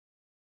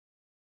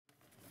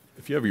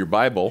If you have your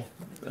Bible,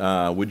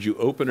 would you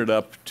open it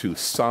up to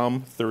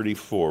Psalm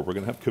 34? We're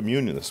going to have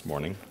communion this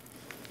morning.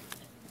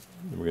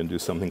 And we're going to do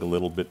something a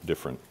little bit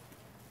different.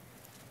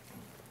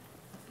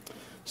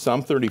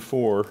 Psalm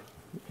 34,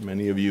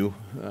 many of you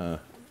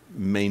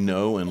may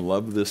know and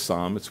love this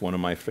psalm. It's one of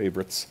my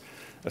favorites.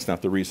 That's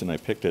not the reason I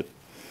picked it,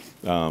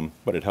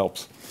 but it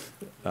helps.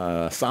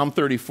 Psalm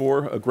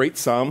 34, a great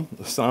psalm,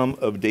 a psalm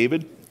of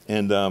David.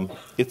 And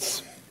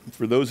it's,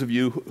 for those of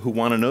you who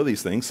want to know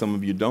these things, some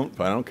of you don't,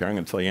 but I don't care, I'm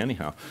going to tell you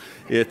anyhow.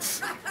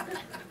 It's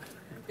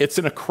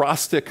an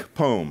acrostic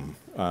poem.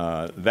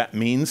 That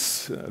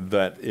means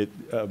that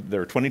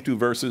there are 22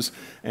 verses,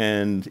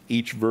 and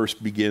each verse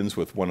begins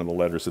with one of the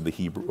letters of the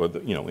Hebrew, or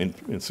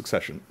in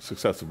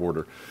successive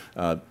order,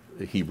 the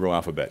Hebrew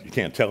alphabet. You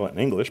can't tell it in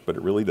English, but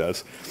it really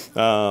does.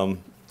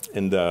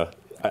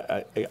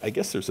 I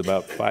guess there's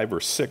about 5 or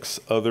 6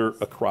 other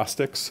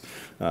acrostics.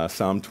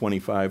 Psalm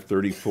 25,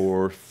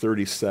 34,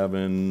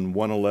 37,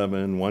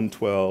 111,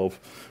 112,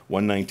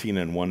 119,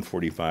 and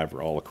 145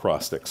 are all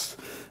acrostics.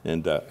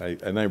 And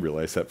I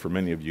realize that for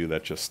many of you,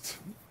 that just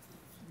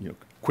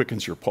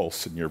quickens your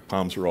pulse and your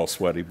palms are all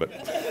sweaty, but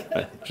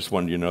I just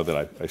wanted you to know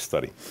that I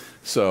study.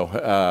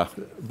 So,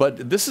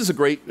 but this is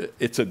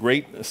it's a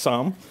great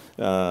psalm.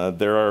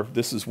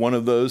 This is one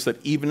of those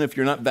that even if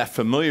you're not that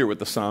familiar with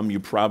the psalm, you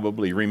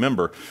probably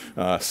remember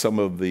some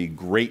of the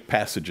great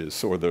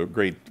passages or the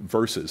great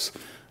verses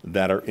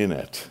that are in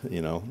it.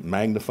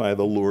 Magnify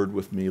the Lord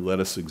with me, let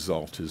us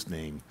exalt his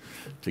name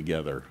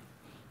together.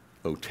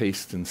 Oh,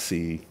 taste and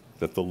see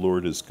that the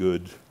Lord is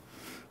good.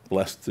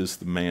 Blessed is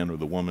the man or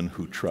the woman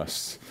who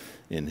trusts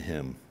in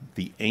him.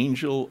 The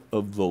angel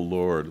of the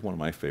Lord, one of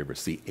my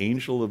favorites, the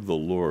angel of the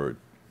Lord,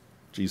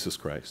 Jesus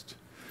Christ.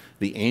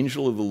 The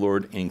angel of the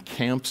Lord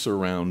encamps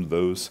around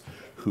those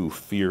who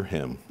fear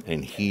him,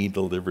 and he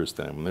delivers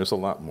them. And there's a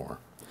lot more.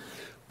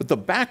 But the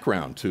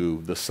background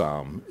to the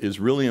psalm is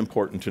really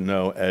important to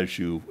know as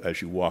you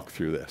walk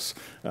through this.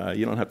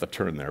 You don't have to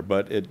turn there,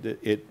 but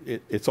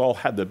it's all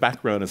the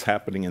background is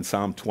happening in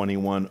Psalm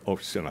 21.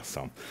 Not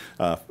Psalm.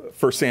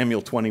 1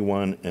 Samuel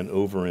 21 and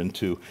over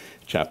into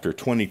chapter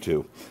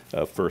 22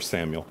 of 1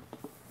 Samuel.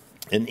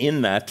 And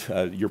in that,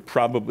 you're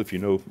probably, if you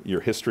know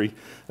your history,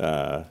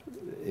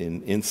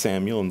 in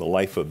Samuel and the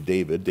life of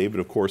David. David,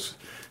 of course,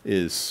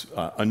 is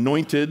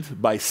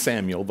anointed by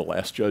Samuel, the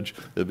last judge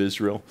of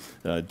Israel.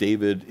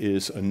 David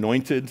is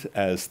anointed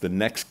as the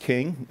next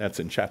king. That's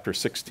in chapter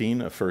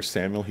 16 of 1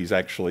 Samuel. He's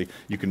actually,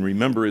 you can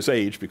remember his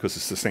age because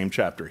it's the same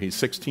chapter. He's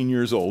 16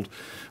 years old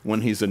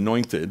when he's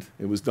anointed.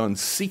 It was done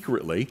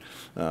secretly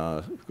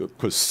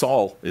because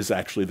Saul is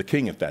actually the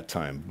king at that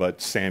time. But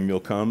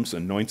Samuel comes,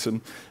 anoints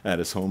him at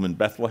his home in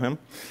Bethlehem.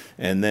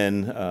 And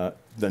then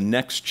the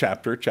next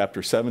chapter,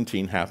 chapter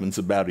 17, happens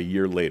about a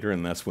year later,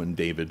 and that's when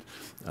David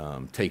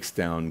takes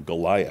down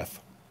Goliath.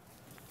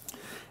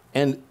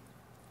 And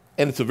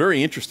it's a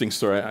very interesting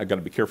story. I've got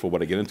to be careful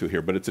what I get into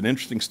here, but it's an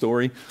interesting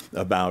story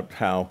about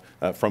how,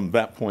 from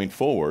that point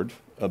forward,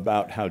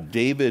 about how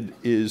David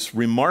is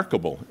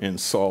remarkable in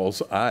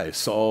Saul's eyes.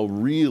 Saul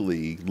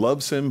really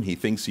loves him. He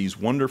thinks he's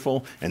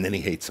wonderful, and then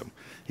he hates him.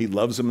 He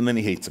loves him, and then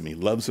he hates him. He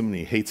loves him, and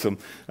he hates him.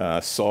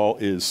 Saul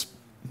is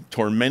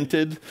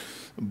tormented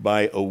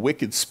by a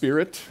wicked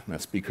spirit.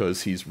 That's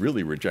because he's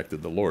really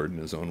rejected the Lord in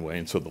his own way,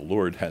 and so the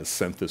Lord has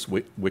sent this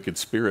wicked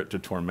spirit to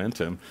torment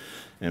him.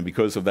 And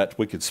because of that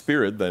wicked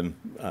spirit, then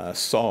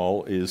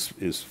Saul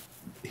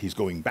he's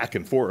going back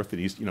and forth, and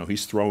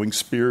he's throwing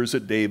spears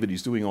at David.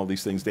 He's doing all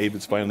these things.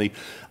 David's finally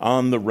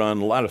on the run.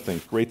 A lot of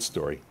things. Great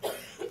story.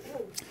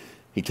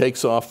 He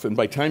takes off, and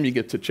by the time you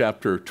get to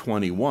chapter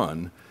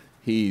 21,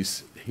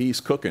 he's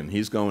cooking.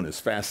 He's going as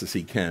fast as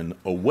he can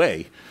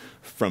away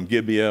from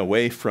Gibeah,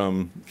 away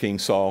from King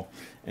Saul,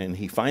 and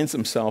he finds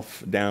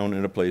himself down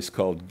in a place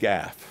called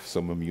Gath.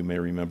 Some of you may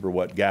remember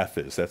what Gath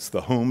is. That's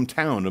the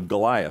hometown of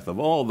Goliath. Of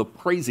all the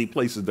crazy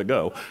places to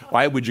go,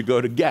 why would you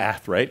go to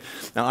Gath, right?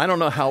 Now, I don't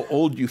know how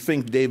old you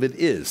think David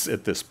is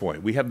at this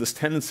point. We have this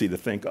tendency to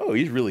think, oh,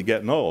 he's really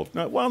getting old.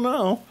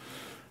 No.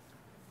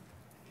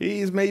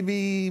 He's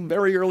maybe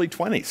very early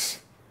 20s.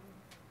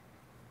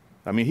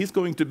 I mean, he's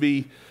going to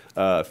be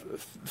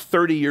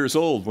 30 years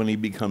old when he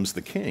becomes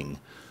the king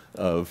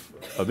of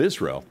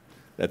Israel.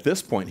 At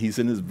this point, he's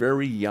in his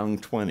very young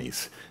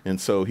 20s, and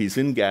so he's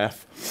in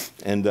Gath,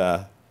 and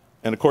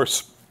of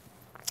course,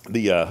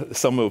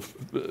 some of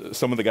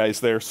the guys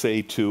there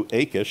say to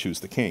Achish, who's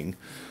the king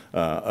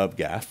of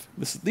Gath,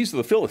 these are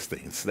the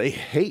Philistines. They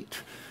hate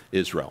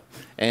Israel,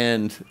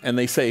 and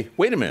they say,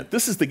 wait a minute,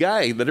 this is the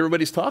guy that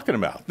everybody's talking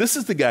about. This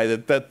is the guy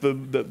that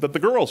the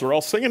girls are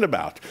all singing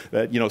about.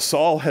 That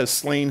Saul has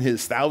slain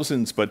his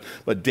thousands, but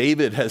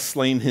David has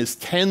slain his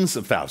tens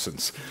of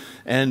thousands.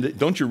 And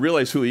don't you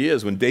realize who he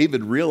is? When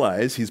David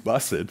realizes he's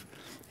busted,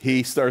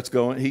 he starts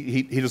going.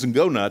 He doesn't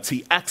go nuts.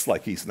 He acts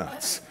like he's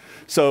nuts.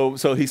 So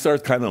he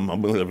starts kind of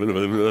mumbling,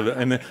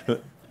 and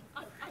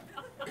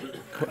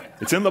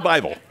it's in the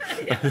Bible.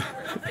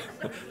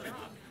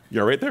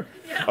 You're right there?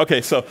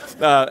 Okay, so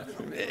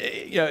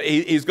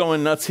he's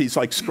going nuts. He's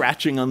like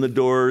scratching on the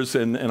doors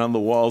and on the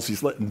walls.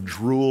 He's letting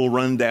drool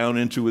run down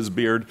into his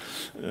beard.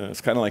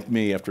 It's kind of like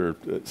me after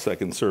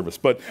second service.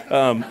 But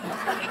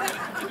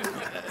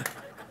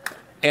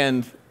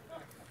and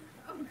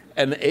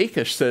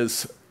Achish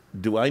says,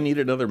 do I need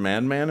another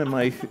madman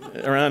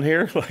around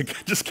here?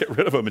 Like, just get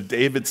rid of him. And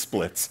David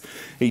splits.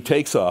 He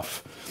takes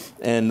off,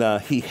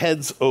 and he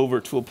heads over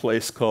to a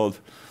place called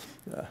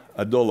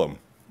Adullam.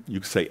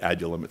 You could say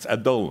Adullam. It's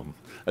Adullam.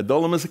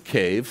 Adullam is a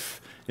cave.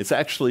 It's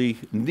actually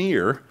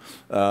near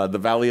the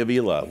Valley of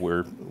Elah,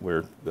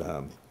 where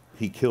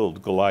he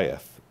killed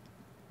Goliath.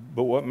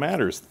 But what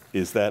matters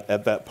is that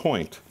at that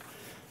point,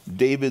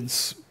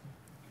 David's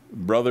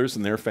brothers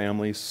and their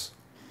families,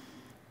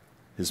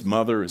 his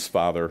mother, his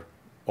father,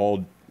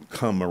 all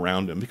come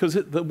around him because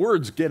the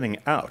word's getting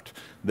out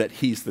that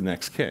he's the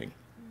next king.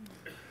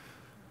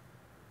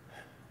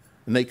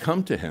 And they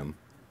come to him.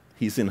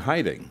 He's in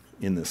hiding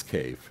in this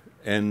cave.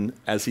 And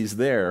as he's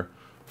there,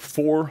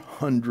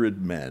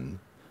 400 men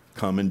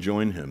come and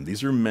join him.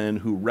 These are men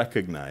who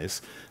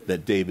recognize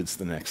that David's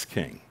the next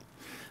king.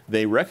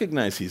 They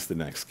recognize he's the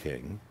next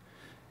king.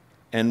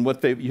 And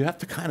you have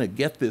to kind of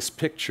get this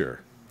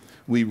picture.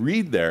 We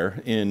read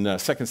there in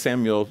 2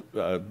 Samuel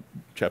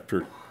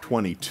chapter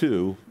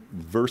 22,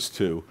 verse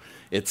 2,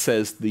 it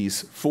says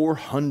these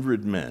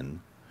 400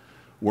 men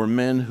were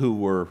men who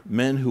were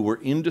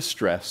in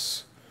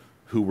distress,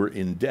 who were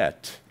in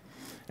debt,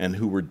 and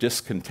who were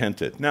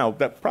discontented. Now,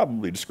 that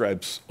probably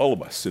describes all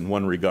of us in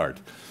one regard,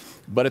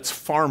 but it's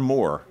far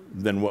more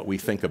than what we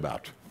think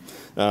about.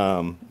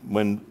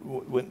 When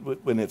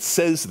it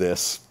says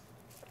this,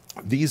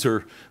 these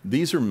are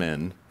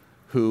men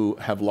who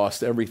have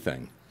lost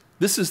everything.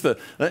 This is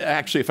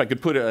actually, if I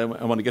could put it, I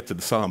want to get to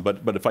the psalm,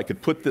 but if I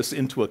could put this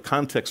into a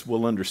context,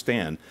 we'll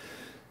understand.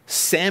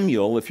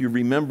 Samuel, if you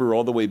remember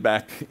all the way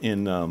back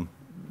in the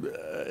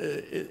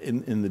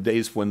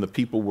days when the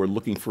people were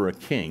looking for a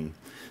king,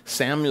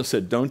 Samuel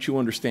said, don't you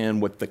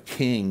understand what the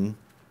king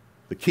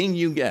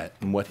you get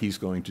and what he's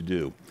going to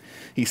do?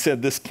 He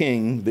said, this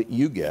king that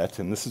you get,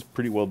 and this is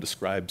pretty well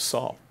described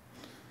Saul,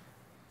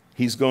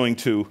 he's going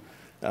to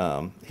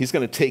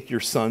take your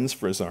sons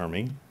for his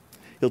army.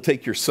 He'll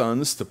take your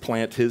sons to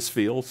plant his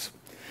fields.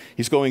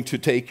 He's going to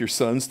take your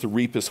sons to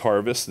reap his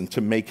harvest and to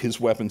make his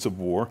weapons of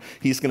war.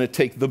 He's going to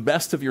take the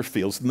best of your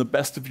fields and the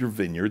best of your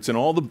vineyards and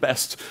all the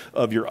best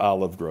of your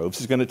olive groves.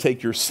 He's going to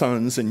take your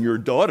sons and your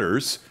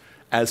daughters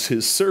as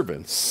his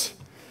servants.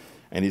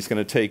 And he's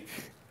going to take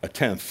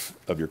 1/10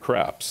 of your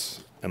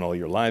crops and all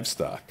your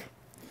livestock.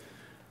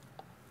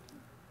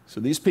 So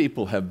these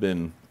people have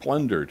been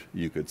plundered,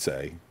 you could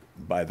say,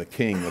 by the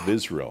king of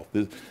Israel.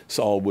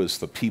 Saul was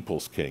the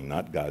people's king,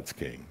 not God's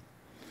king.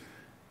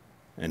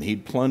 And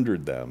he'd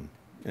plundered them.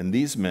 And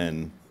these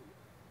men,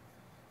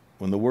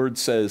 when the word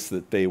says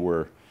that they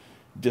were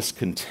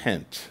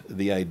discontent,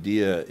 the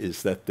idea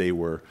is that they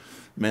were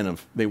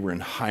in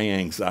high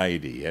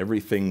anxiety.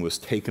 Everything was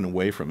taken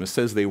away from them. It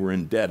says they were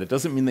in debt. It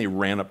doesn't mean they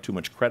ran up too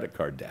much credit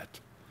card debt.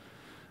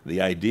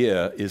 The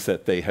idea is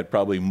that they had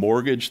probably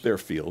mortgaged their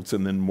fields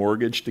and then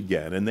mortgaged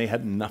again, and they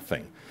had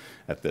nothing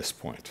at this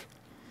point.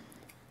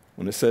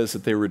 When it says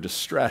that they were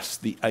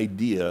distressed, the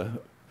idea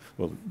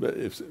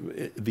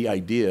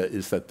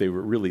is that they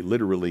were really,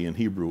 literally in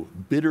Hebrew,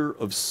 bitter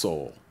of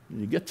soul. When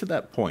you get to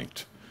that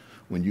point,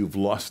 when you've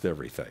lost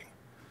everything,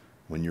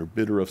 when you're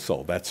bitter of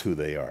soul, that's who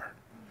they are.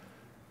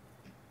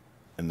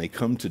 And they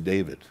come to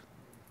David.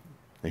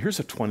 Now here's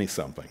a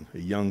 20-something, a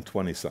young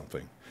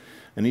 20-something.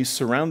 And he's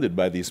surrounded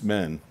by these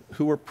men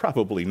who are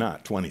probably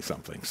not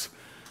 20-somethings.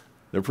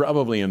 They're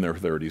probably in their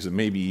 30s and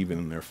maybe even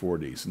in their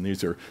 40s. And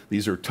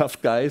these are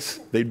tough guys.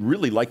 They'd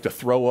really like to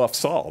throw off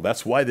Saul.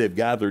 That's why they've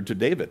gathered to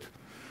David.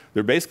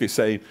 They're basically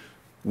saying,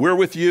 we're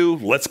with you,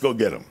 let's go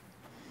get him.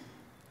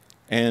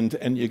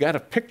 And you got to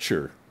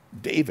picture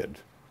David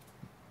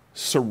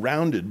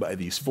surrounded by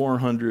these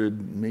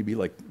 400, maybe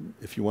like,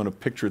 if you want to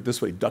picture it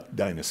this way, Duck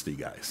Dynasty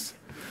guys.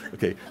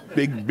 Okay,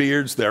 big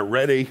beards, they're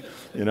ready,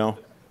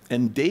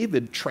 And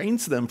David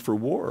trains them for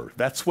war.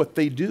 That's what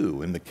they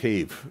do in the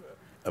cave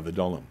of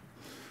Adullam.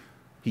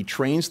 He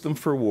trains them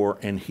for war,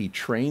 and he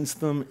trains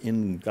them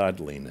in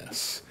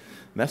godliness.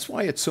 And that's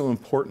why it's so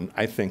important,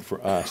 I think,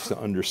 for us to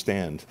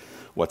understand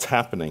what's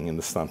happening in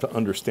this time, to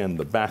understand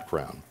the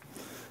background.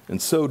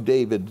 And so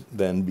David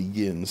then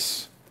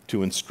begins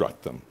to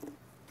instruct them.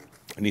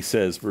 And he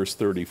says, verse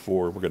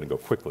 34, we're going to go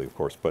quickly, of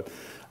course, but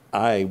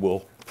I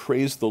will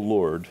praise the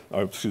Lord,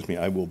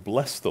 I will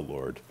bless the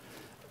Lord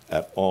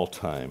at all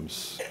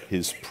times.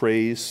 His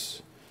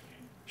praise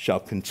shall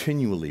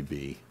continually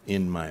be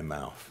in my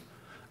mouth.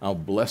 I'll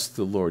bless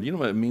the Lord. You know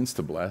what it means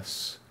to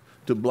bless?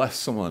 To bless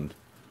someone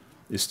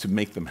is to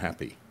make them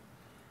happy.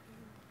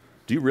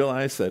 Do you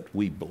realize that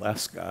we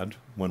bless God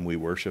when we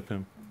worship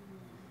him?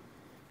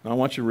 Now, I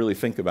want you to really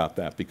think about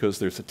that, because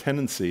there's a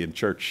tendency in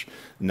church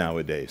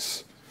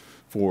nowadays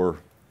for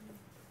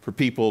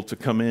people to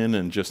come in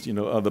and just,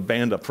 the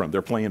band up front,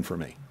 they're playing for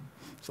me.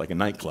 It's like a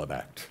nightclub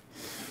act,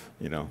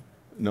 No,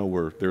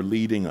 they're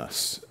leading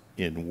us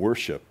in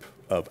worship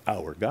of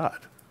our God,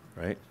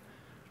 right?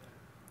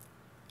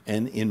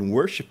 And in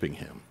worshiping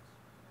him,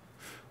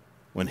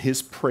 when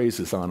his praise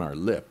is on our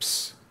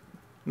lips,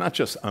 not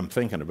just I'm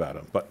thinking about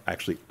him, but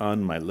actually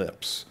on my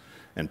lips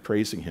and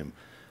praising him,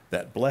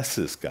 that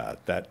blesses God,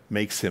 that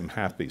makes him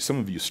happy. Some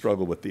of you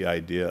struggle with the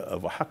idea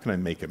of, well, how can I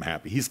make him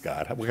happy? He's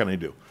God. What can I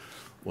do?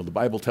 Well, the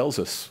Bible tells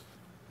us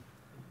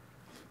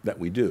that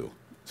we do.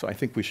 So I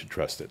think we should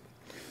trust it.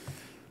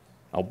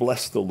 I'll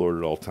bless the Lord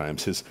at all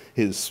times.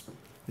 His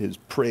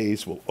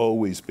praise will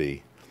always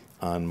be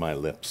on my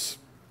lips.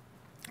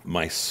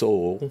 My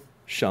soul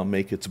shall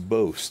make its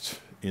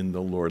boast in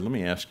the Lord. Let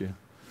me ask you,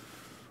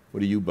 what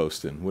do you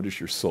boast in? What does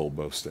your soul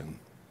boast in?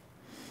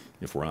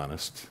 If we're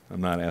honest,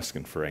 I'm not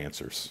asking for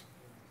answers.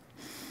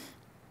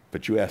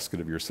 But you ask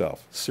it of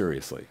yourself,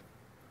 seriously.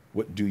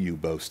 What do you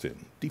boast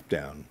in? Deep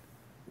down,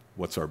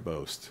 what's our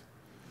boast?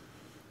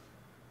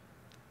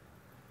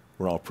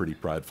 We're all pretty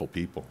prideful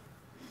people.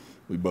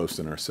 We boast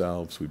in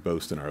ourselves, we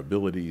boast in our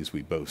abilities,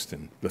 we boast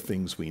in the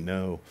things we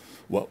know,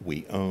 what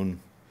we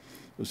own.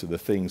 Those are the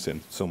things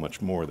and so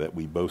much more that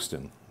we boast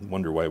in.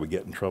 Wonder why we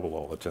get in trouble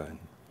all the time.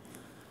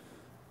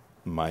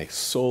 My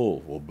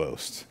soul will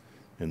boast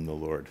in the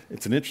Lord.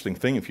 It's an interesting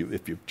thing if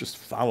you just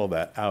follow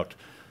that out.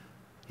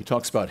 He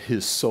talks about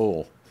his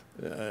soul,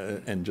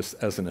 and just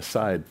as an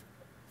aside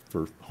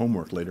for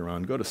homework later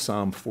on, go to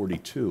Psalm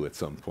 42 at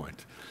some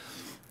point.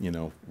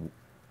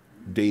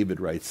 David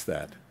writes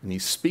that, and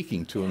he's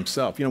speaking to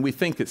himself. We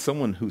think that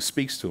someone who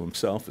speaks to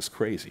himself is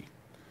crazy,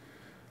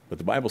 but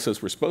the Bible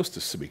says we're supposed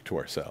to speak to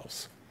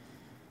ourselves.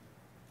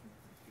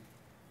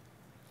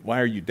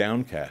 Why are you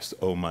downcast,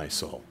 O my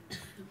soul?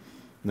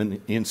 And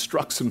then he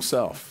instructs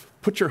himself.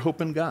 Put your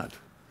hope in God.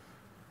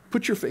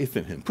 Put your faith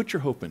in him. Put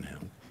your hope in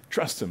him.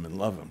 Trust him and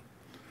love him.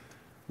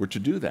 We're to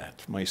do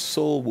that. My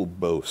soul will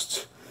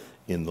boast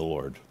in the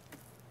Lord.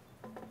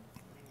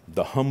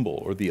 The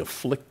humble or the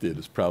afflicted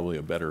is probably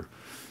a better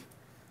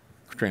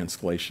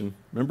translation.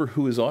 Remember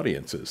who his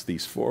audience is,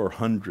 these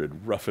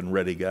 400 rough and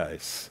ready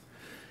guys.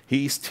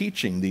 He's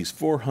teaching these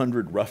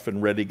 400 rough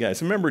and ready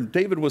guys. Remember,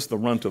 David was the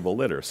runt of the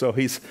litter, so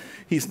he's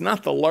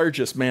not the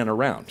largest man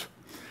around.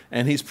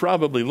 And he's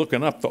probably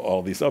looking up to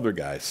all these other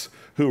guys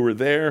who were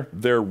there.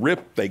 They're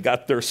ripped. They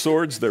got their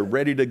swords. They're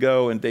ready to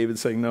go. And David's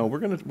saying, no, we're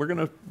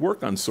gonna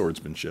work on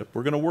swordsmanship.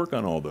 We're going to work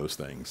on all those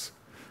things.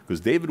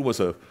 Because David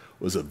was a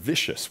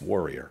vicious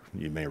warrior,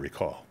 you may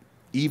recall.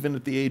 Even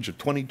at the age of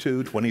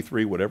 22,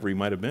 23, whatever he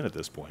might have been at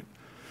this point.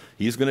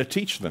 He's going to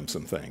teach them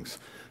some things.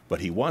 But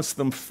he wants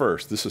them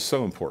first. This is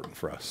so important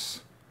for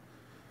us.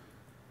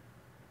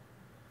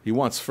 He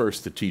wants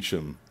first to teach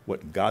them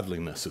what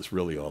godliness is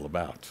really all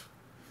about.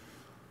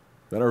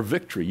 That our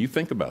victory, you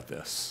think about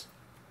this,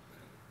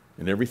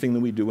 in everything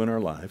that we do in our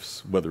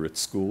lives, whether it's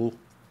school,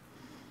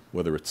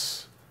 whether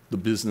it's the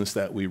business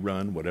that we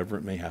run, whatever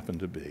it may happen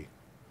to be,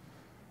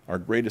 our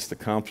greatest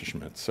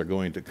accomplishments are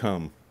going to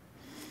come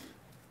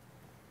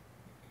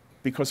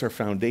because our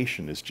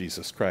foundation is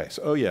Jesus Christ.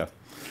 Oh yeah,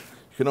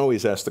 you can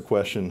always ask the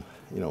question,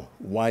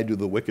 why do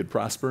the wicked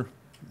prosper?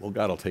 Well,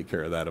 God will take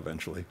care of that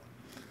eventually.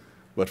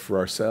 But for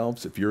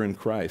ourselves, if you're in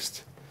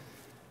Christ,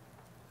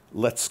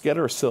 let's get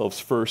ourselves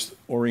first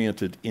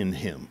oriented in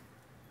him,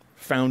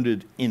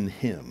 founded in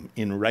him,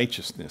 in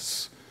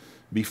righteousness,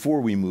 before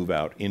we move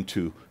out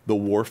into the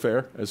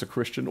warfare as a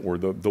Christian or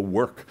the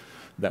work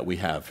that we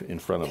have in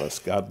front of us.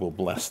 God will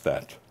bless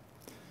that.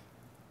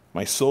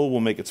 My soul will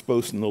make its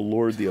boast in the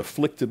Lord. The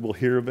afflicted will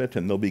hear of it,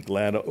 and they'll be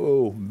glad.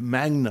 Oh,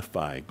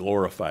 magnify,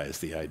 glorify is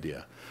the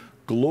idea.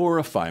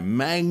 Glorify,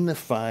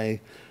 magnify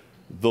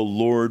the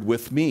Lord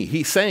with me.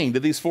 He's saying to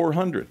these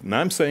 400, and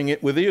I'm saying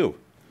it with you.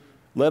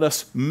 Let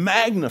us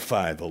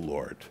magnify the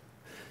Lord.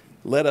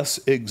 Let us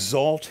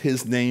exalt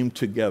his name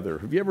together.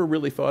 Have you ever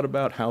really thought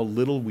about how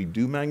little we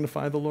do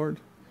magnify the Lord?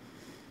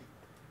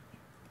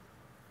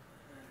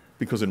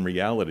 Because in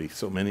reality,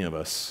 so many of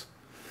us,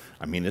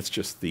 it's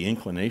just the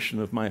inclination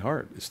of my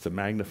heart is to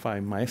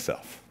magnify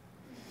myself.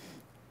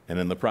 And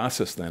in the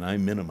process, then, I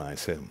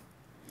minimize him.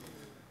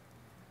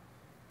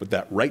 But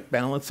that right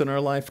balance in our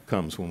life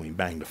comes when we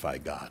magnify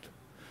God.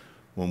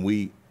 When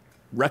we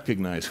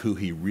recognize who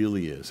he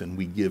really is and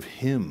we give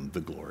him the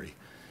glory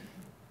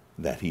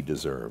that he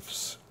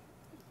deserves.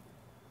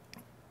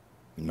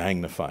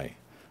 Magnify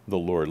the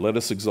Lord. Let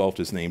us exalt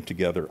his name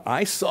together.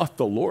 I sought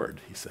the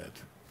Lord, he said.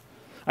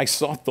 I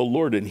sought the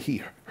Lord and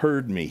he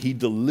heard me. He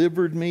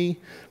delivered me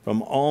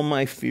from all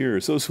my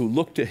fears. Those who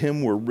looked to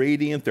him were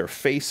radiant. Their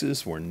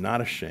faces were not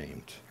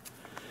ashamed.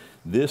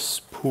 This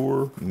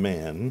poor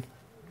man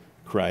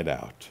cried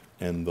out,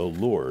 and the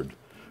Lord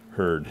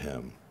heard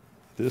him.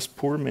 This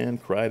poor man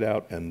cried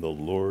out, and the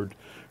Lord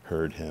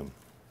heard him.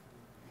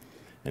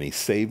 And he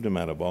saved him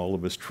out of all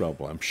of his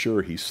trouble. I'm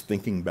sure he's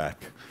thinking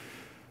back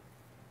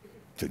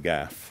to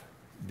Gath.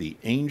 The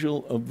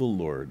angel of the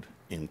Lord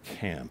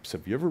encamps.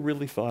 Have you ever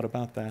really thought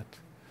about that?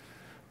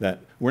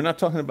 That we're not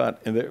talking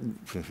about, and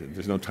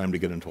there's no time to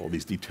get into all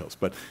these details,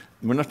 but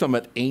we're not talking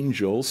about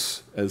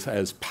angels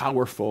as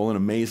powerful and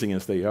amazing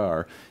as they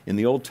are. In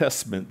the Old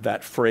Testament,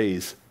 that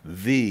phrase,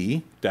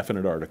 the,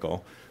 definite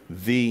article,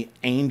 the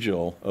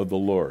angel of the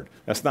Lord.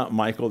 That's not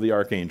Michael the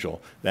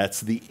archangel.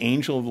 That's the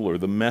angel of the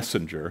Lord. The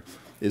messenger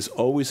is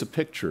always a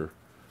picture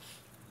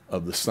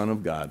of the Son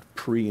of God,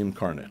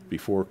 pre-incarnate,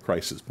 before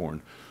Christ is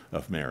born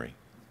of Mary.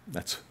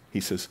 He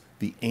says,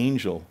 the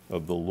angel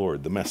of the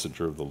Lord, the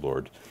messenger of the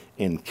Lord,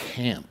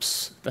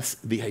 encamps. That's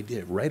the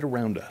idea, right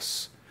around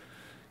us.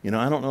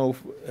 I don't know,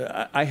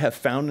 I have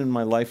found in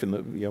my life,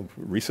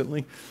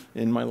 recently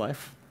in my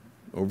life,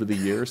 over the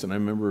years, and I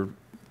remember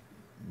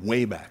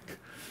way back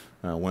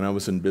when I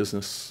was in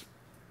business,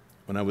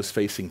 when I was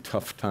facing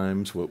tough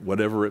times,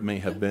 whatever it may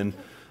have been,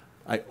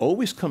 I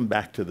always come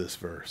back to this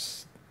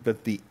verse,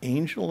 that the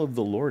angel of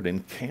the Lord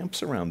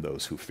encamps around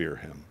those who fear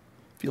him.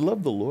 If you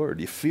love the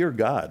Lord, you fear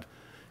God,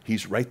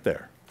 he's right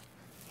there.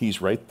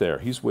 He's right there.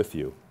 He's with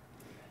you.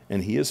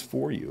 And he is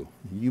for you.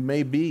 You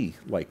may be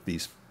like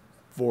these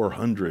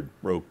 400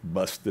 broke,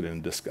 busted,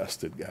 and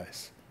disgusted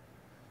guys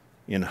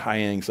in high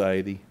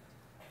anxiety,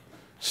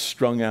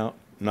 strung out,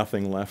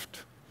 nothing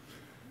left,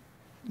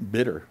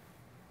 bitter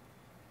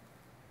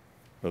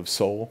of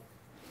soul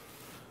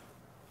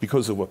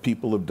because of what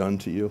people have done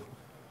to you.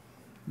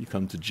 You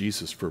come to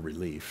Jesus for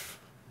relief.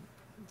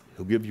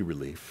 He'll give you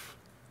relief.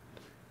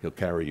 He'll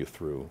carry you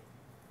through.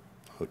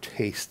 Oh,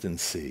 taste and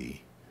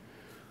see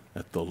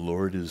that the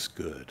Lord is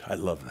good. I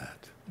love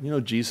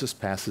that. Jesus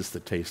passes the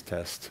taste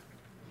test.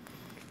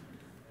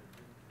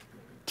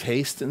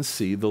 Taste and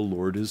see the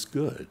Lord is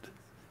good.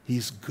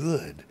 He's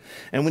good.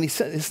 And when he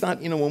said, it's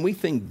not, when we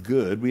think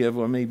good, we have,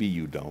 well, maybe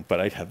you don't,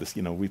 but I have this,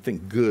 we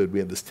think good, we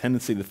have this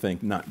tendency to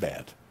think not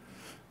bad.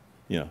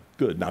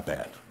 Good, not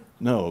bad.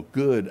 No,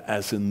 good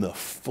as in the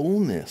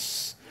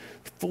fullness,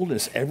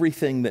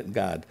 everything that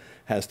God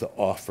has to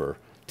offer.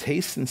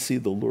 Taste and see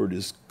the Lord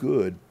is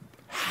good.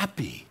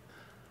 Happy.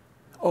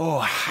 Oh,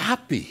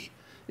 happy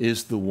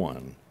is the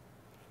one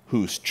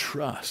whose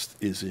trust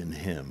is in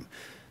him.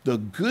 The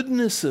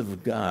goodness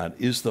of God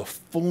is the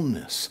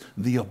fullness,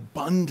 the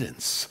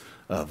abundance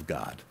of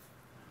God.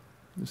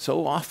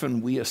 So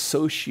often we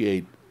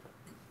associate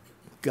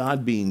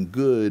God being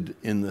good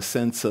in the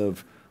sense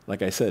of,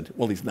 like I said,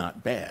 well, he's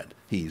not bad.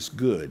 He's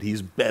good.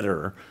 He's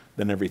better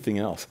than everything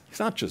else. He's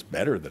not just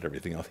better than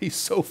everything else. He's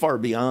so far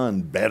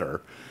beyond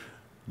better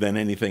than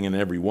anything and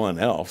everyone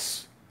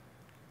else.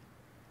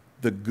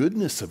 The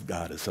goodness of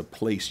God is a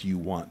place you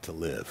want to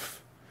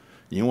live.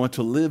 You want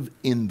to live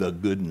in the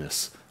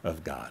goodness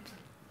of God.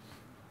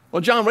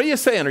 Well, John, what are you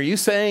saying? Are you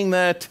saying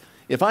that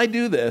if I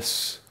do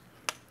this,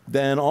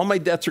 then all my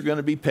debts are going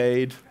to be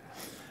paid,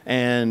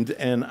 and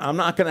I'm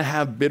not going to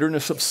have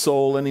bitterness of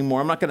soul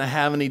anymore? I'm not going to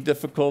have any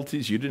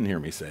difficulties? You didn't hear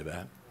me say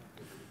that.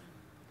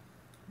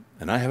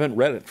 And I haven't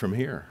read it from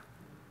here.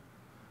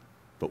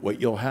 But what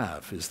you'll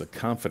have is the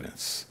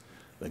confidence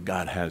that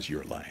God has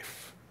your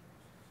life.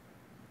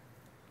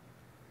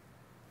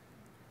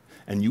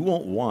 And you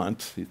won't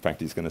want, in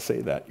fact, he's going to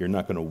say that, you're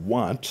not going to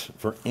want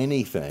for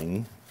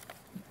anything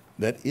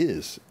that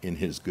is in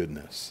his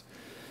goodness.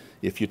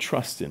 If you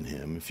trust in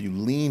him, if you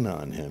lean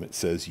on him, it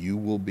says you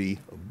will be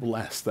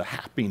blessed. The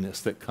happiness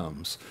that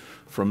comes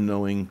from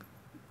knowing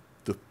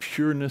the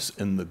pureness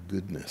and the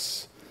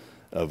goodness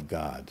of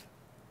God.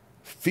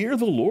 Fear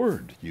the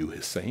Lord, you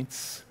his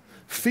saints.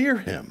 Fear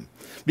him,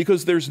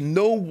 because there's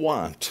no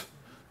want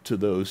to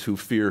those who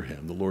fear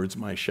him. The Lord's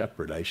my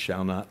shepherd. I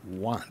shall not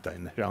want. I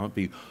shall not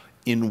be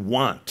in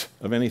want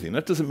of anything.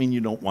 That doesn't mean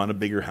you don't want a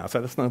bigger house.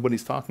 That's not what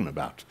he's talking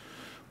about.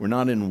 We're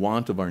not in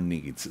want of our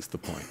needs, is the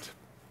point.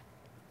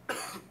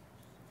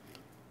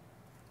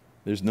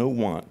 There's no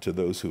want to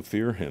those who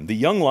fear him. The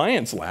young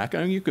lions lack.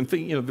 You can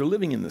think, they're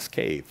living in this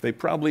cave. They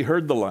probably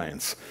heard the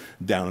lions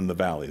down in the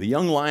valley. The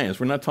young lions,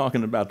 we're not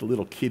talking about the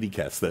little kitty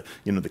cats, the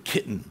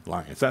kitten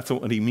lions. That's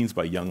what he means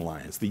by young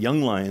lions. The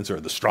young lions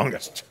are the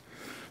strongest.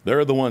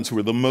 They're the ones who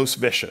are the most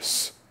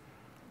vicious.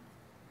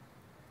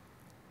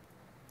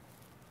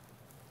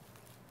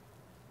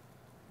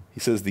 He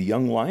says the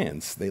young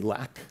lions, they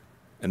lack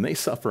and they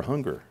suffer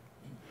hunger.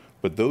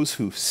 But those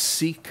who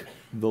seek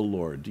the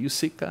Lord, do you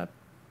seek God?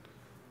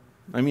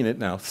 I mean it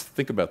now.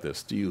 Think about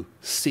this. Do you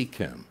seek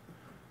him?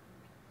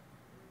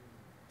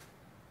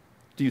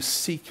 Do you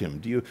seek him?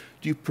 Do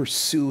you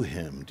pursue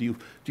him? Do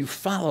you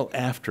follow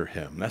after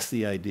him? That's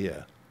the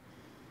idea.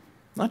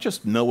 Not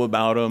just know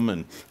about him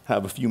and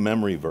have a few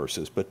memory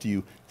verses, but do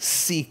you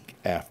seek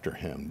after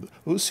him?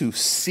 Those who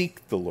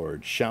seek the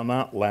Lord shall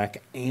not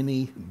lack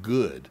any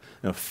good.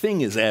 Now,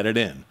 thing is added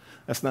in.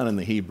 That's not in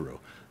the Hebrew.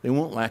 They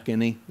won't lack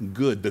any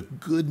good. The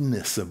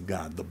goodness of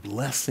God, the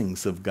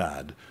blessings of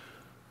God,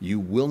 you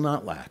will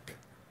not lack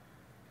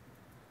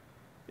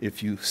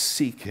if you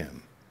seek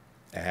him.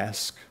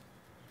 Ask,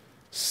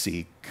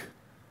 seek,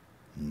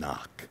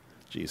 knock,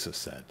 Jesus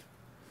said.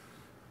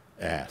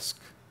 Ask,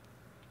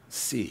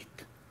 seek,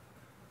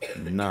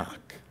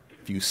 knock.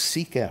 If you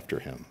seek after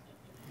him,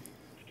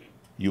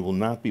 you will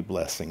not be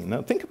blessing.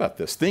 Now think about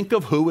this. Think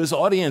of who his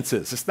audience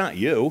is. It's not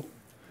you.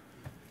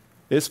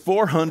 It's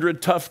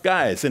 400 tough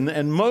guys.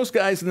 And most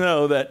guys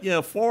know that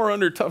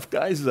 400 tough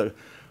guys is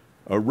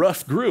a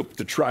rough group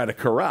to try to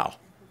corral.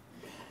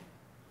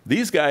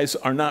 These guys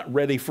are not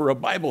ready for a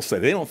Bible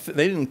study.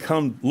 They didn't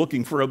come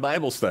looking for a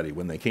Bible study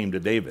when they came to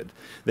David.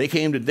 They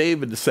came to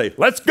David to say,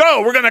 let's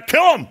go, we're going to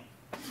kill him.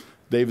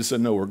 David said,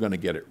 no, we're going to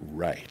get it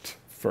right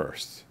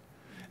first.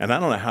 And I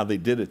don't know how they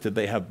did it. Did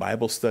they have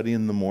Bible study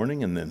in the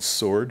morning and then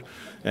sword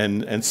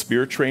and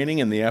spear training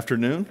in the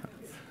afternoon?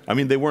 I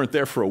mean, they weren't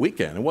there for a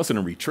weekend. It wasn't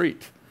a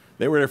retreat.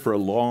 They were there for a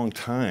long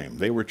time.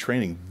 They were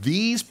training.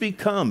 These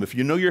become, if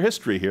you know your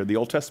history here, the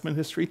Old Testament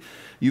history,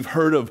 you've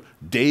heard of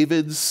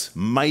David's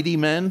mighty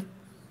men.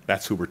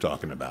 That's who we're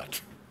talking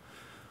about.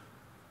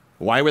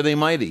 Why were they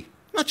mighty?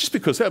 Not just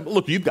because,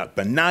 look, you've got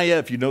Benaiah,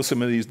 if you know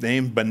some of these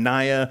names,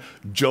 Benaiah,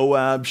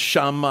 Joab,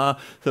 Shammah,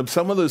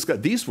 some of those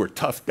guys. These were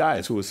tough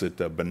guys. Who was it?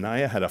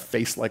 Benaiah had a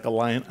face like a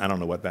lion. I don't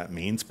know what that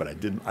means, but I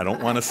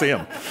don't want to see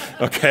him.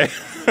 Okay?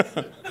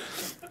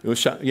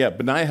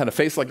 Benaiah had a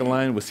face like a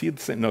lion. Was he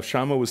the same? No,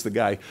 Shammah was the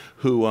guy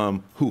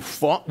who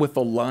fought with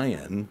a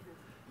lion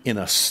in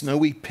a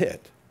snowy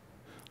pit.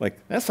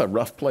 Like, that's a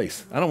rough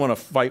place. I don't want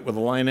to fight with a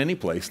lion any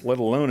place, let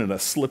alone in a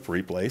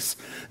slippery place,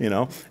 you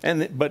know.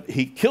 But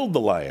he killed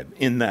the lion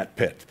in that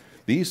pit.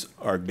 These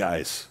are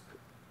guys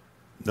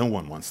no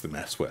one wants to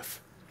mess with.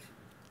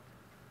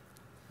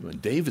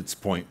 But David's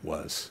point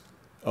was,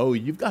 oh,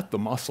 you've got the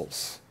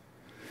muscles.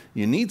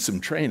 You need some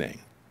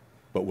training,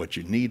 but what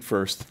you need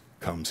first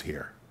comes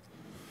here.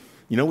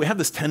 You know, we have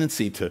this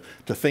tendency to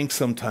think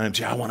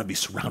sometimes, I want to be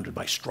surrounded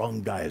by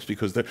strong guys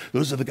because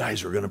those are the guys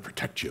who are going to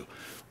protect you.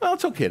 Well,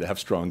 it's okay to have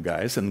strong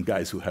guys and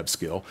guys who have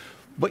skill,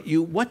 but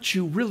what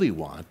you really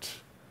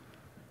want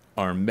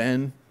are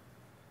men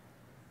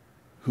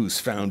whose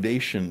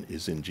foundation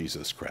is in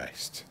Jesus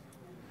Christ.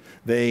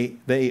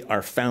 They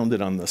are founded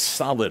on the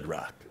solid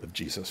rock of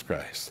Jesus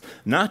Christ.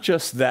 Not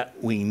just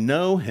that we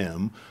know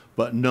him,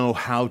 but know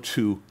how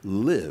to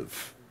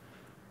live.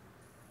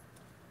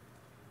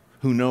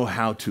 Who know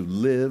how to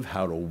live,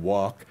 how to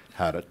walk,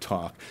 how to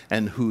talk,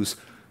 and whose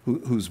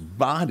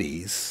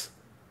bodies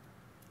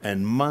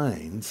and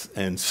minds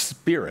and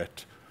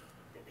spirit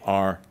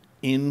are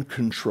in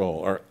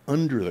control, are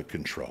under the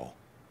control,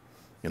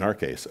 in our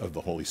case, of the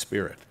Holy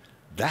Spirit.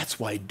 That's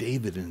why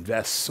David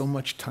invests so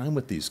much time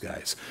with these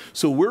guys.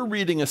 So we're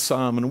reading a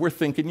psalm and we're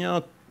thinking,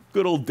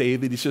 good old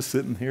David, he's just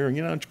sitting here,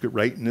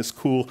 writing this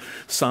cool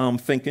psalm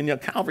thinking,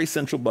 Calvary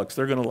Central Bucks,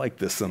 they're going to like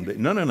this someday.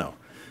 No.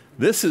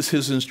 This is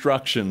his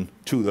instruction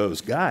to those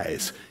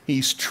guys.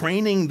 He's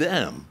training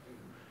them,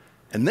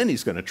 and then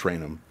he's going to train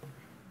them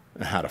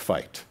how to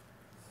fight.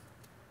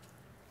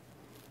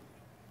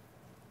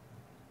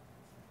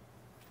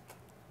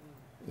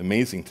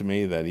 Amazing to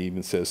me that he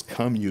even says,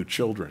 come you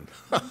children.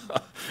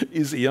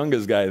 He's the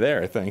youngest guy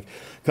there, I think.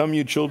 Come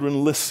you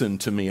children, listen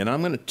to me, and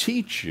I'm going to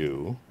teach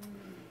you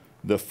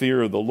the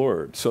fear of the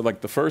Lord. So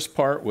like the first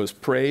part was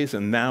praise,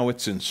 and now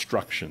it's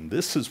instruction.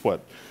 This is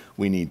what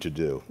we need to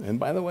do. And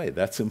by the way,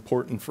 that's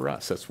important for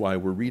us. That's why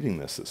we're reading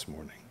this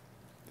morning.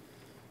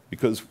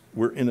 Because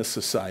we're in a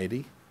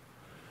society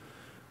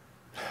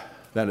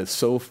that is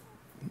so,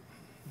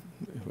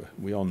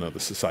 we all know the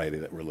society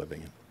that we're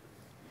living in.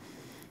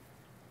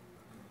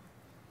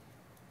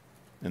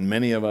 And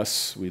many of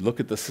us, we look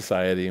at the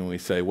society and we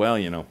say,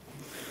 well,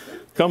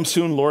 come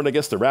soon, Lord, I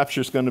guess the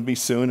rapture's going to be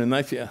soon. And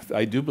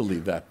I do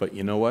believe that. But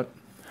you know what?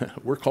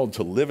 We're called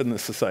to live in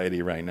this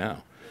society right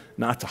now,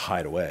 not to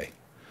hide away.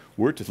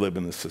 We're to live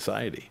in this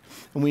society.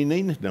 And we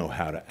need to know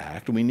how to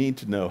act. We need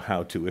to know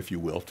how to, if you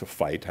will, to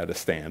fight, how to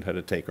stand, how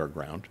to take our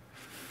ground.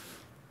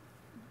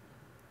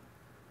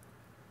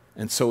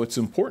 And so it's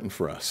important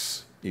for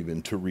us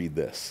even to read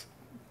this.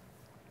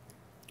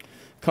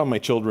 Come, my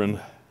children,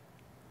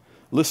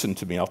 listen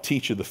to me. I'll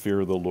teach you the fear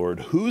of the Lord.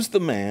 Who's the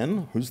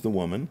man, who's the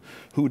woman,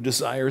 who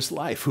desires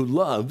life, who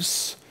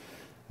loves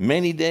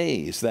many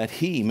days that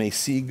he may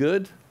see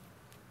good?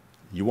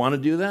 You want to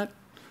do that?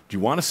 Do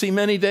you want to see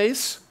many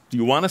days? Do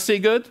you want to see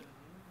good?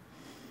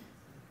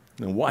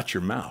 Then watch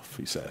your mouth,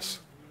 he says.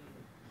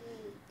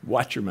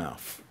 Watch your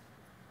mouth.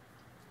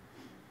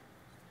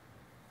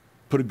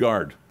 Put a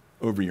guard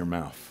over your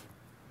mouth.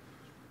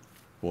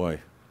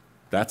 Boy,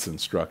 that's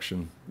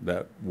instruction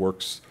that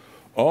works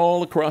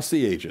all across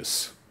the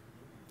ages.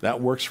 That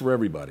works for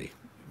everybody.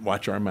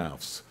 Watch our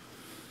mouths.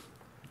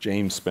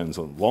 James spends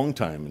a long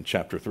time in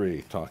chapter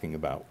 3 talking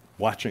about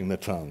watching the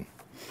tongue.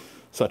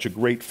 Such a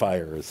great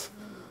fire is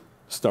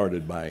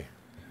started by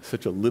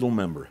such a little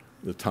member,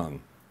 the tongue.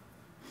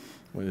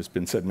 Well, it's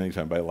been said many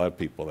times by a lot of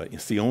people that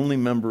it's the only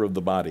member of the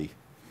body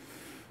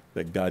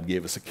that God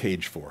gave us a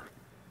cage for.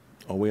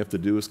 All we have to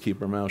do is keep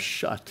our mouth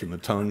shut and the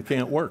tongue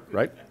can't work,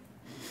 right?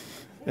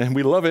 And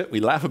we love it. We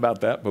laugh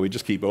about that, but we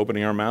just keep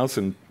opening our mouths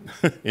and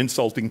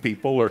insulting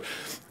people.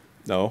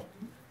 No,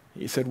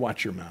 he said,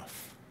 watch your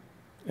mouth.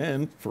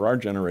 And for our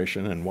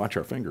generation, and watch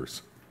our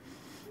fingers.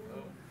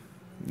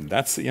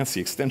 That's the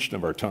extension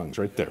of our tongues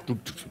right there.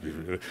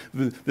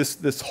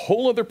 This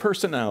whole other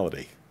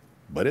personality,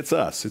 but it's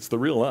us. It's the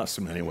real us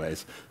in many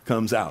ways,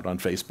 comes out on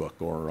Facebook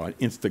or on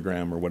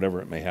Instagram or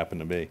whatever it may happen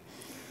to be.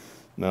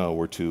 No,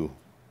 we're to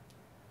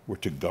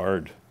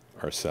guard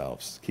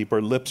ourselves. Keep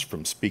our lips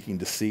from speaking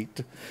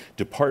deceit.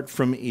 Depart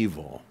from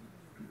evil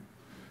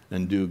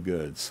and do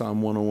good.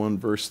 Psalm 101,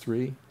 verse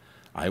 3,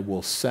 I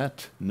will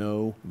set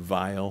no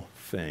vile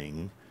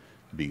thing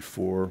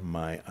before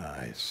my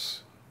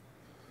eyes.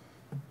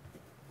 I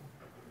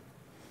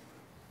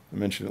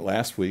mentioned it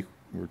last week.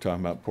 We were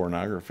talking about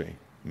pornography.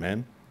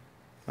 Men,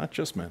 not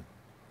just men,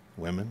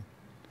 women.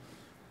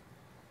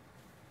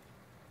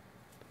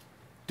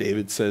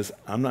 David says,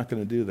 I'm not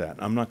going to do that.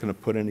 I'm not going to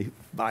put any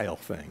vile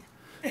thing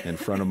in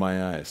front of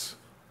my eyes.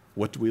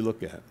 What do we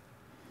look at?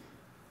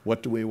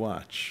 What do we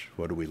watch?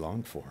 What do we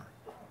long for?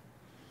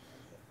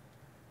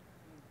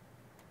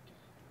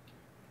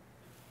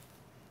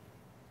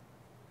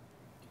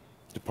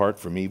 Depart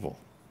from evil.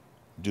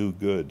 Do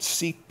good.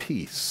 Seek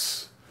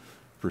peace.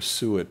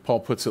 Pursue it. Paul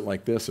puts it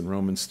like this in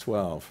Romans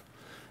 12.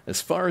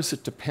 As far as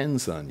it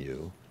depends on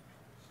you,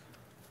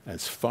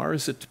 as far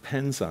as it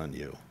depends on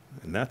you,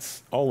 and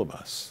that's all of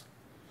us,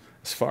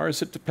 as far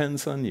as it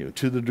depends on you,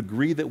 to the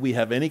degree that we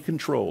have any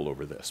control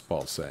over this,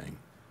 Paul's saying,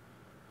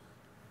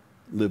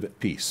 live at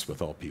peace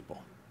with all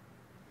people.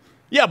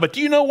 Yeah, but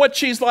do you know what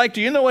she's like?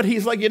 Do you know what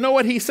he's like? You know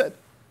what he said?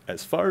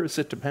 As far as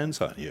it depends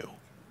on you,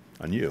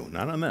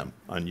 not on them,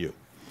 on you.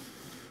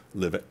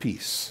 Live at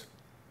peace.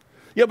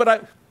 Yeah,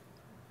 but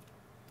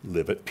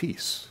live at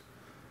peace.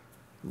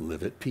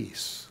 Live at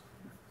peace.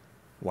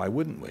 Why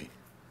wouldn't we?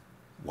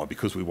 Well,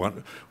 because we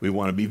want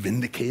to be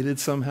vindicated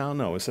somehow?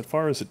 No, as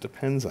far as it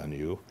depends on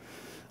you,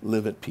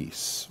 live at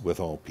peace with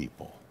all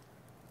people.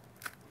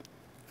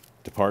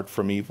 Depart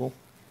from evil,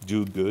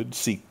 do good,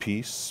 seek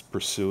peace,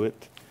 pursue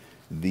it.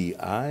 The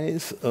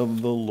eyes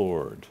of the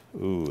Lord,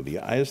 the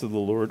eyes of the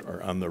Lord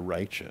are on the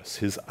righteous.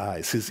 His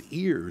eyes, his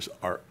ears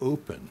are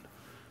open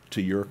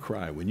to your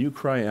cry. When you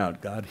cry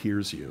out, God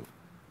hears you.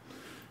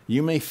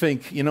 You may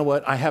think, you know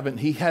what,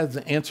 he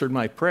hasn't answered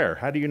my prayer.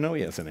 How do you know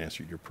he hasn't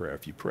answered your prayer?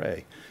 If you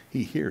pray,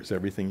 he hears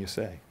everything you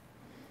say.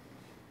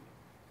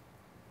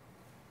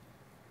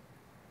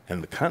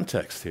 And the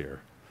context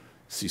here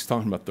is he's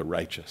talking about the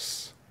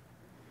righteous.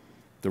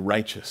 The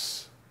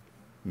righteous.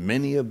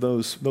 Many of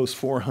those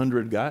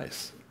 400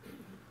 guys,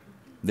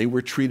 they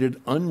were treated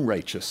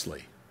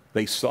unrighteously.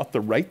 They sought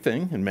the right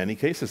thing in many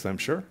cases, I'm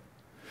sure,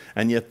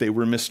 and yet they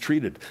were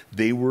mistreated.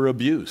 They were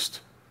abused.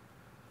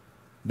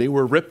 They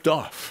were ripped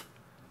off.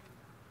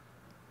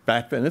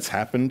 Back then, it's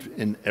happened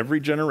in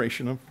every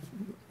generation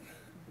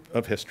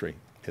of history.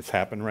 It's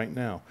happened right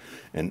now.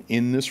 And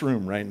in this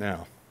room right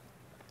now,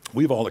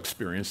 we've all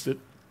experienced it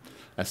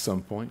at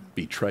some point.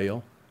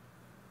 Betrayal,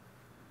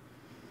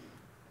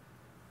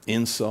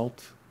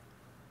 insult,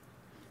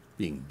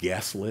 being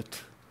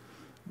gaslit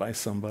by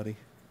somebody.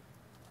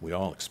 We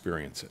all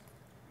experience it.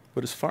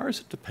 But as far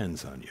as it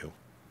depends on you,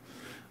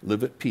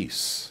 live at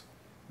peace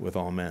with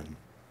all men.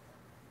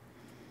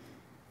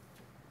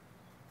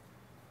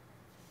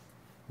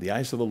 The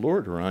eyes of the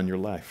Lord are on your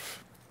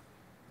life.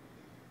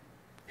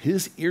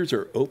 His ears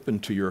are open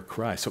to your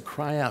cry, so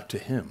cry out to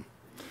him.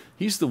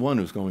 He's the one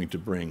who's going to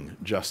bring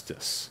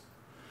justice.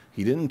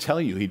 He didn't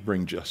tell you he'd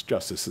bring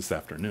justice this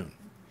afternoon,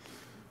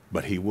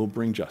 but he will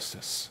bring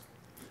justice.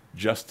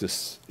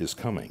 Justice is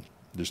coming.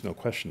 There's no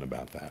question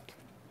about that.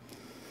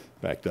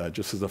 In fact,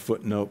 just as a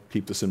footnote,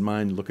 keep this in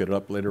mind, look it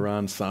up later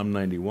on, Psalm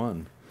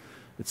 91.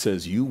 It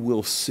says, you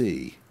will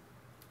see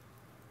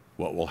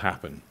what will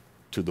happen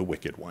to the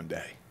wicked one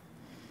day.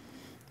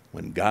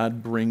 When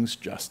God brings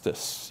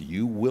justice,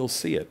 you will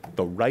see it.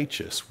 The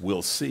righteous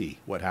will see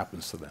what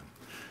happens to them.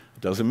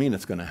 It doesn't mean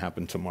it's going to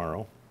happen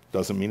tomorrow. It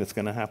doesn't mean it's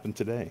going to happen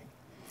today.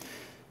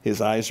 His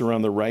eyes are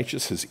on the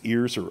righteous. His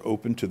ears are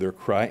open to their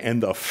cry.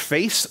 And the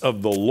face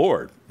of the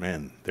Lord,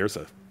 man, there's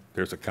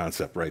a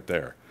concept right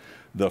there.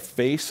 The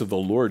face of the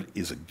Lord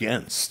is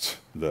against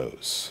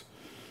those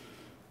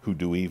who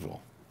do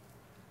evil.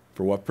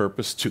 For what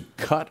purpose? To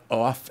cut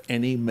off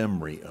any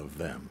memory of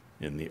them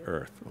in the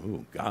earth.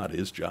 Ooh, God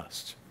is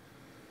just.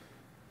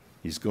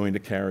 He's going to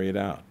carry it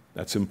out.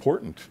 That's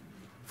important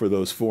for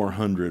those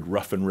 400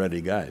 rough and ready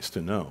guys to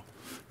know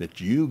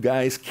that you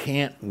guys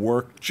can't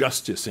work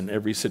justice in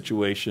every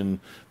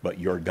situation, but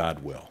your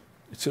God will.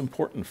 It's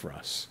important for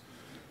us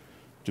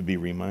to be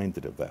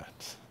reminded of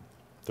that.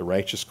 The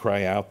righteous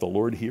cry out, the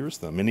Lord hears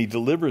them, and he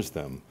delivers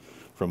them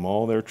from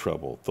all their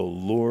trouble. The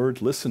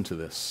Lord, listen to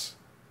this.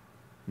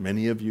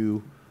 Many of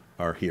you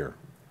are here.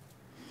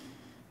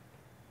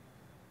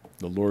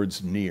 The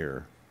Lord's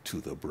near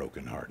to the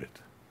brokenhearted.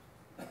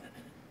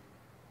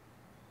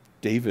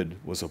 David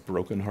was a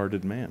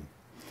brokenhearted man.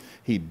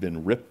 He'd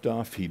been ripped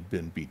off. He'd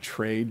been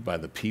betrayed by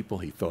the people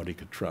he thought he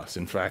could trust.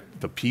 In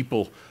fact, the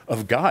people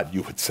of God,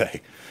 you would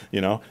say,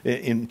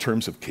 in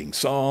terms of King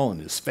Saul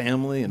and his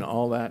family and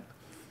all that.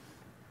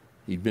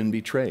 He'd been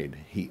betrayed.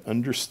 He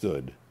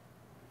understood.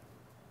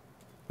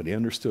 But he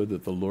understood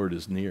that the Lord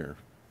is near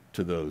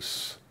to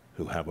those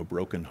who have a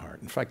broken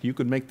heart. In fact, you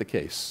could make the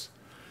case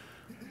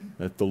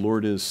that the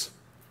Lord is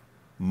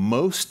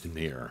most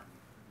near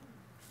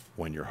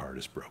when your heart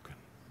is broken.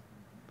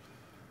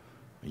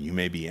 You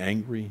may be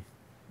angry,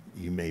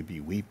 you may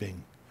be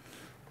weeping,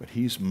 but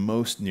he's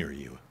most near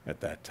you at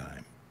that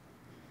time.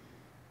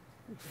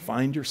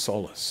 Find your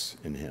solace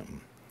in him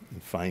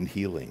and find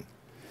healing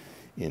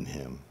in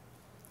him.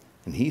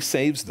 And he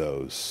saves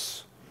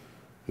those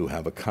who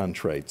have a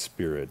contrite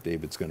spirit.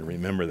 David's going to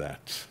remember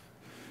that.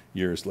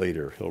 Years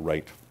later, he'll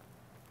write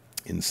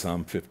in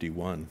Psalm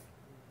 51,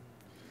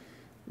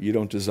 you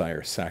don't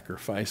desire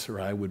sacrifice, or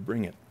I would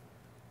bring it.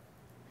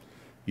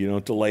 You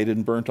don't delight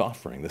in burnt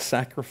offering. The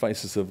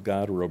sacrifices of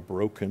God are a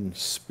broken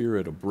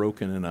spirit, a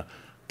broken and a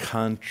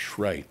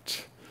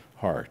contrite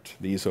heart.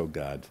 These, oh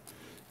God,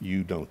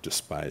 you don't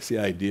despise. The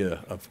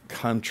idea of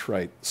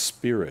contrite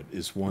spirit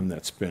is one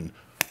that's been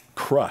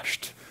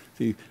crushed.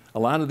 See, a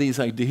lot of these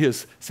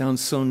ideas sound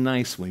so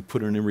nice when we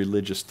put it in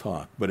religious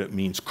talk, but it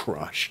means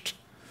crushed.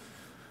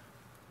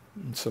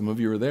 And some of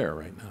you are there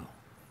right now.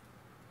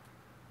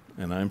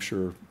 And I'm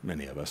sure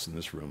many of us in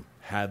this room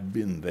have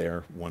been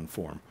there one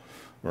form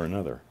or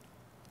another.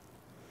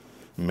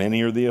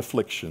 Many are the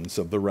afflictions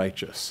of the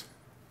righteous.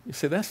 You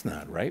say, that's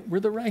not right. We're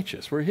the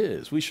righteous. We're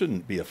his. We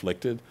shouldn't be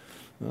afflicted.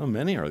 Well,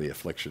 many are the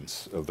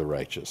afflictions of the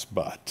righteous,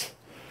 but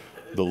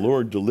the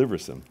Lord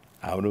delivers them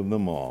out of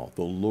them all.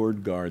 The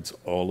Lord guards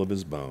all of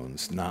his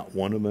bones. Not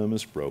one of them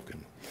is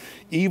broken.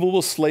 Evil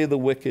will slay the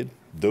wicked.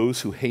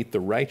 Those who hate the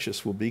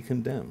righteous will be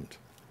condemned.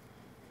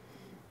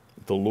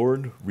 The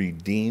Lord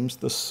redeems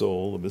the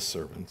soul of his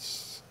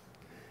servants,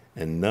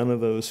 and none of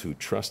those who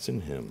trust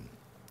in him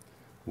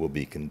will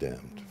be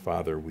condemned.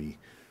 Father, we